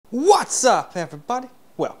What's up, everybody?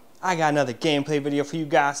 Well, I got another gameplay video for you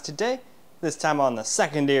guys today. This time on the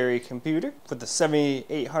secondary computer with the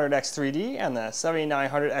 7800X3D and the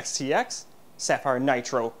 7900 XTX Sapphire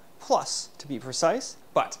Nitro Plus, to be precise.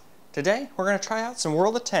 But today we're going to try out some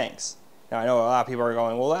World of Tanks. Now I know a lot of people are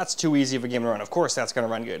going, well, that's too easy of a game to run. Of course that's going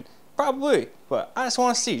to run good. Probably, but I just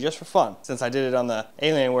want to see, just for fun. Since I did it on the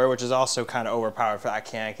Alienware, which is also kind of overpowered for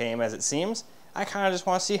that kind of game as it seems, I kind of just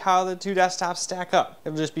want to see how the two desktops stack up.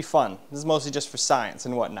 It'll just be fun. This is mostly just for science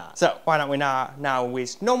and whatnot. So why don't we now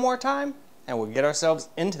waste no more time and we'll get ourselves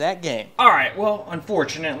into that game. Alright, well,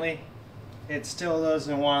 unfortunately, it still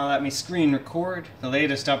doesn't want to let me screen record. The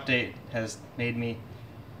latest update has made me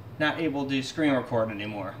not able to screen record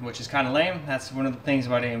anymore, which is kind of lame. That's one of the things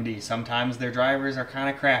about AMD. Sometimes their drivers are kind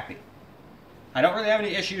of crappy. I don't really have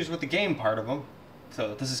any issues with the game part of them.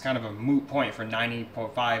 So this is kind of a moot point for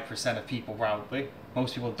 90.5% of people probably.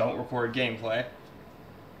 Most people don't record gameplay.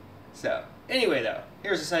 So, anyway though,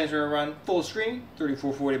 here's the settings we're going to run. Full screen,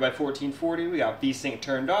 3440 by 1440. We got VSync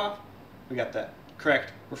turned off. We got the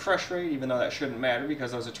correct refresh rate, even though that shouldn't matter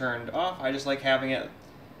because those are turned off. I just like having it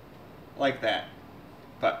like that.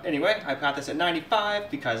 But anyway, I've got this at 95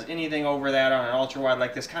 because anything over that on an ultra wide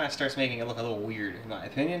like this kind of starts making it look a little weird in my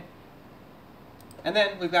opinion. And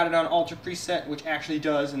then we've got it on Ultra Preset, which actually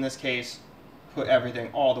does, in this case, put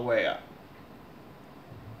everything all the way up.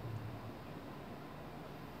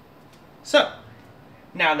 So,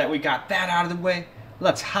 now that we got that out of the way,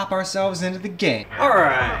 let's hop ourselves into the game.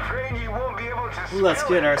 Alright, let's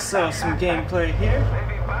get ourselves some gameplay here.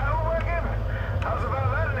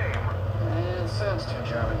 It sounds too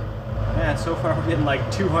German. Yeah, so far we're getting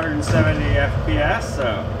like 270 FPS,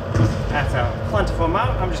 so that's a plentiful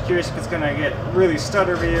amount. I'm just curious if it's going to get really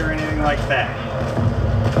stuttery or anything like that.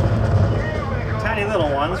 Tiny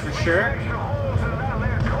little ones for sure.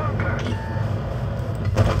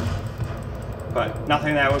 But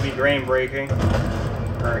nothing that would be grain-breaking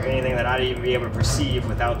or anything that I'd even be able to perceive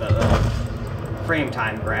without the little frame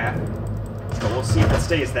time graph. So we'll see if it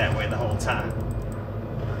stays that way the whole time.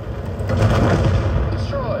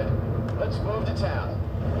 Destroyed. Let's move to town.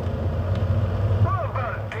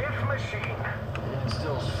 It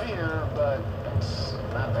instills fear, but it's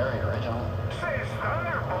not very original. Says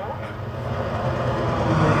Thunderbolt.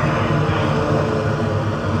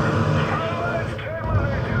 What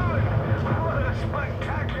are doing? What a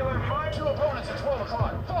spectacular fight! Two opponents at 12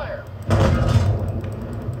 o'clock. Fire!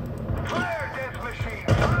 Fire, Death Machine!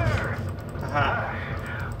 Fire! Aha.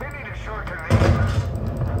 We need a shorter name.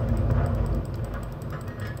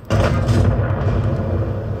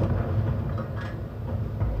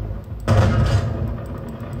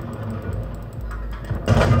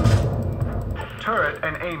 Turret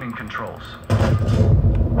and aiming controls. There's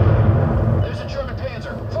a German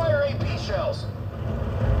Panzer. Fire AP shells.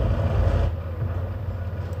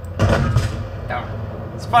 Now,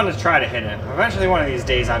 it's fun to try to hit him. Eventually one of these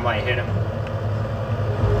days I might hit him.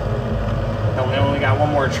 I only got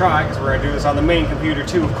one more try because we're going to do this on the main computer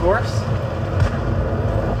too, of course.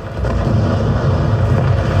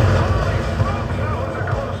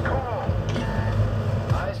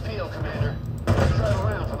 Eyes peeled, Commander. Let's drive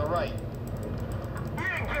around from the right. You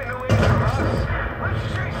ain't getting away from us.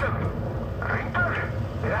 Let's chase him. Reaper?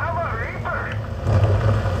 Yeah, how about Reaper?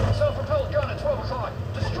 Self-propelled gun at 12 o'clock.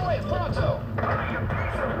 Destroy it, pronto! You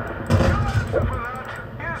piece of... You'll answer for that.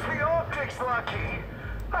 Use the optics, Lucky.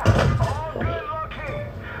 All good, Lucky.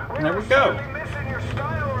 There we go. We're missing your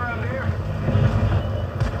style around here.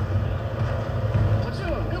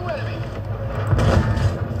 Platoon, new enemy.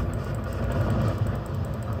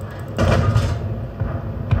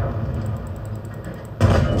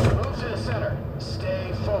 Move to the center.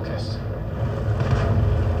 Stay focused.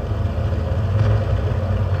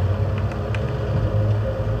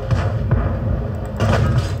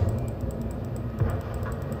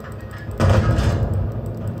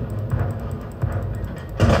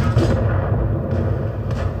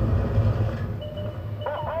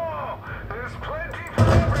 Oh, there's plenty for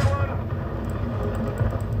everyone.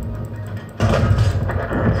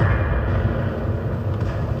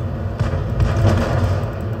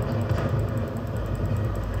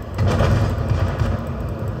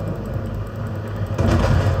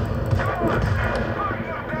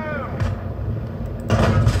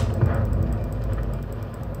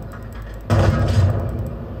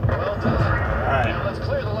 Well done. Now let's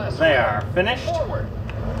clear the last They square. are finished. Forward.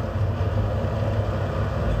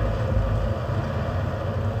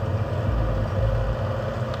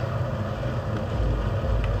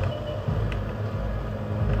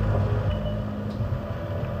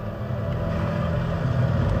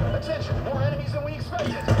 Attention, more enemies than we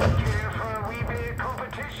expected. Care for a wee bit of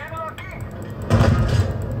competition?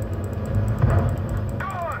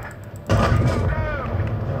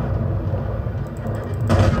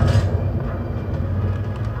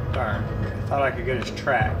 Thought I could get his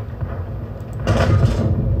track.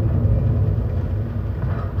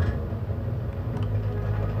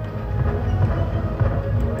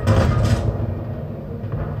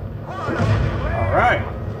 Alright.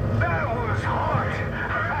 That was hot.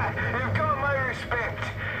 You've got my respect.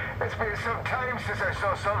 It's been some time since I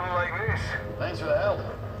saw something like this. Thanks for the help.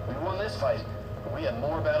 We won this fight, but we have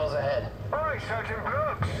more battles ahead. Oi, Sergeant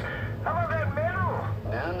Brooks. How about that medal?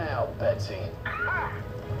 Now, Betsy. Ha!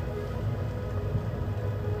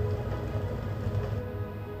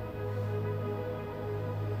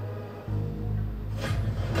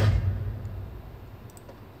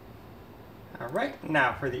 Alright,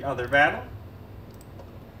 now for the other battle.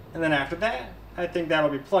 And then after that, I think that'll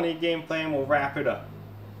be plenty of gameplay and we'll wrap it up.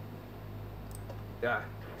 Yeah,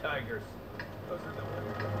 tigers. Those are the...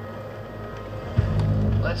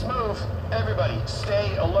 Let's move. Everybody,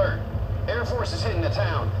 stay alert. Air Force is hitting the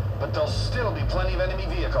town, but there'll still be plenty of enemy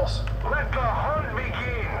vehicles. Let the hunt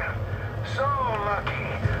begin. So, Lucky,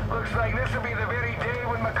 looks like this will be the very day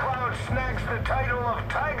when McLeod snags the title of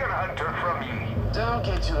Tiger Hunter from ye. Don't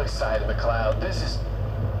get too excited, McLeod. This is...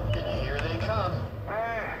 Here they come.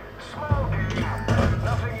 Small game.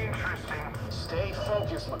 Nothing interesting. Stay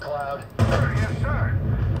focused, McLeod. Sir, yes, sir.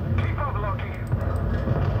 Keep up, Lucky.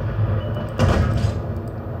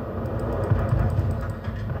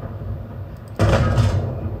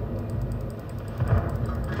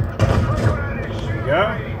 There you go.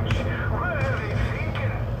 What are they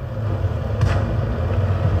thinking?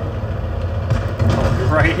 You're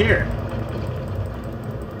right here.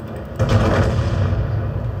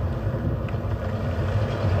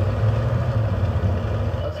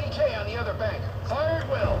 A VK on the other bank. Fire at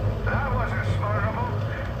will. That wasn't smart of them.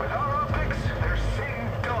 With our optics, they're seeing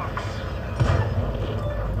ducks.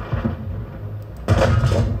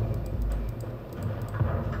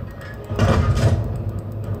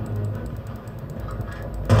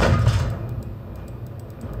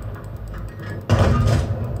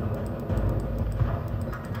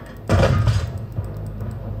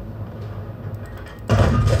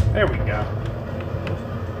 There we go.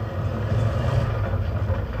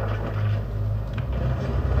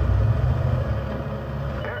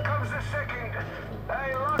 Here comes the second.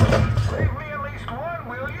 Hey, Lucky, leave me at least one,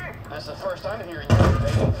 will you? That's the first I'm hearing you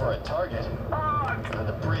begging for a target.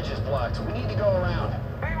 The bridge is blocked. We need to go around.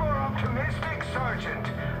 Be more optimistic, Sergeant.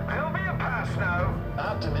 There'll be a pass now.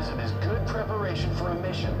 Optimism is good preparation for a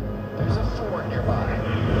mission. There's a fort nearby.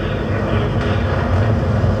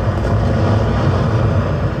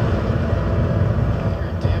 You're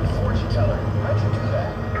a damn fortune teller. How'd you do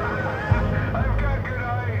that? I've got good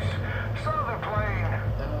eyes. Saw the plane.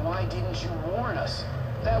 Then why didn't you warn us?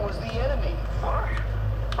 That was the enemy. What?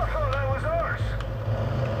 I thought that was ours.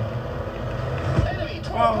 Enemy,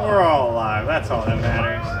 12 Well, we're all alive. That's all that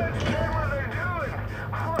matters. Let's get what they're doing.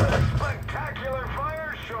 What a spectacular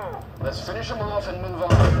fire show. Let's finish them off and move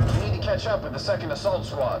on. We need to catch up with the second assault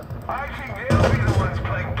squad. I think they'll be the ones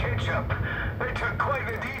playing catch-up. They took quite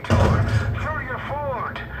the detour through your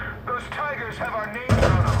ford. Those tigers have our names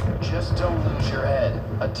on them. Just don't lose your head.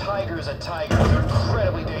 A tiger is a tiger. They're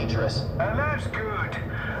incredibly dangerous. And that's good.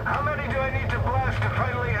 How many do I need to blast to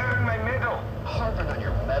finally earn my medal? Harping on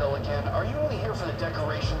your medal again. Are you only here for the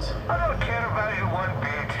decorations? I don't care about it one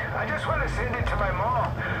bit. I just want to send it to my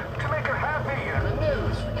mom to make her happy. Good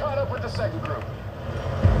news. We caught up with the second group.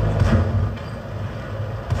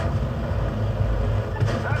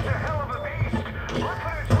 That's a hell of a beast. Look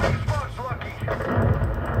for its weak spots, Lucky.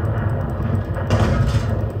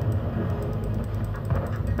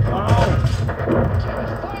 Oh, Damn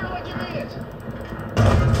it. Fire like you mean it.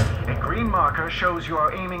 A green marker shows you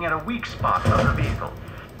are aiming at a weak spot of the vehicle.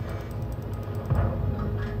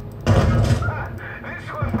 This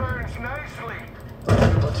one burns nicely.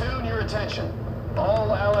 Platoon, your attention.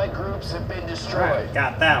 All allied groups have been destroyed. alright,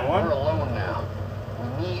 got that We're one. alone now.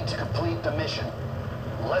 We need to complete the mission.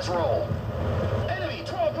 Let's roll. Enemy,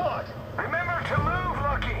 12 o'clock. Remember to move,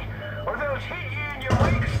 Lucky, or they'll hit you in your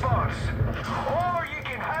weak spots. Or you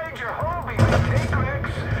can hide your hole behind tank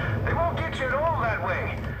wrecks. They won't get you at all that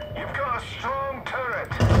way. You've got a strong turret.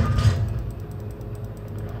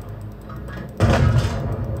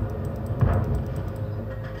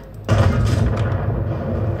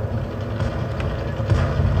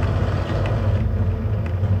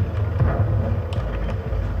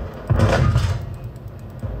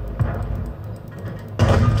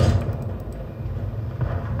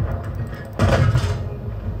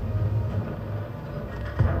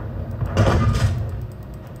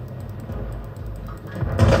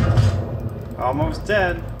 Almost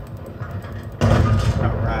dead.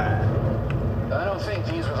 Alright. I don't think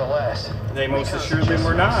these were the last. They most Because assuredly just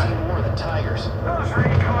were want to not. see more of the tigers. Those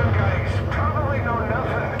recon guys probably know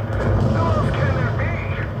nothing. Who else can there be?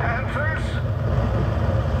 Panthers?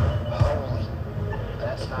 Holy,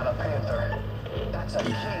 that's not a panther. That's a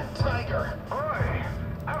king tiger. Boy,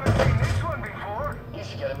 haven't seen this one before. You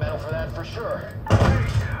should get a medal for that for sure. Hey,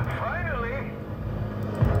 finally.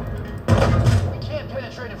 We can't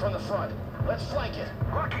penetrate it from the front. Let's flank it.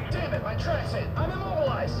 Lucky, Damn it, my track's hit. I'm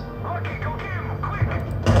immobilized. Lucky, go get him, quick.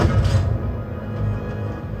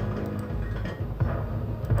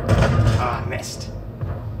 Ah, missed.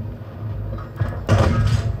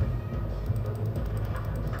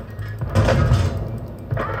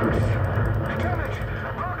 Damn it.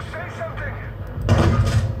 Brooks, say something.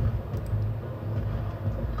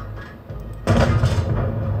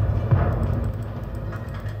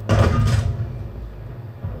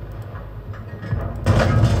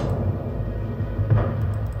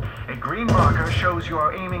 A green marker shows you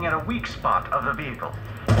are aiming at a weak spot of the vehicle.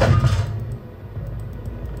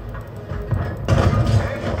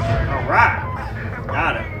 Alright.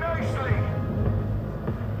 Got it. Nicely.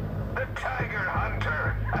 The Tiger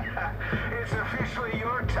Hunter. It's officially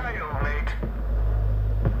your title, mate.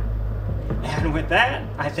 And with that,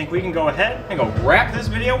 I think we can go ahead and go wrap this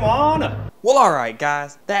video on up. Well, alright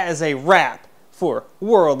guys, that is a wrap for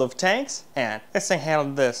World of Tanks, and this thing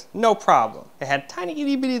handled this no problem. It had tiny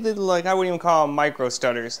itty bitty little, like, I wouldn't even call them micro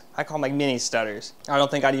stutters. I call them like mini stutters. I don't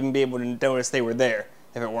think I'd even be able to notice they were there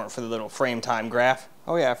if it weren't for the little frame time graph.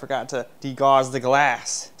 Oh yeah, I forgot to degauze the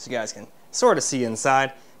glass so you guys can sort of see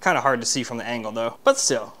inside. Kind of hard to see from the angle though, but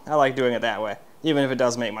still, I like doing it that way, even if it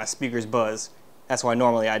does make my speakers buzz. That's why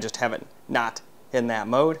normally I just have it not in that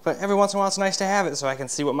mode, but every once in a while it's nice to have it so I can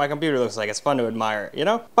see what my computer looks like. It's fun to admire it, you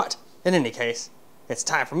know? But in any case, it's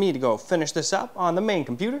time for me to go finish this up on the main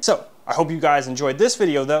computer. So I hope you guys enjoyed this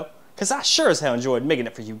video though, because I sure as hell enjoyed making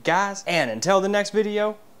it for you guys. And until the next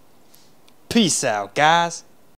video, peace out guys.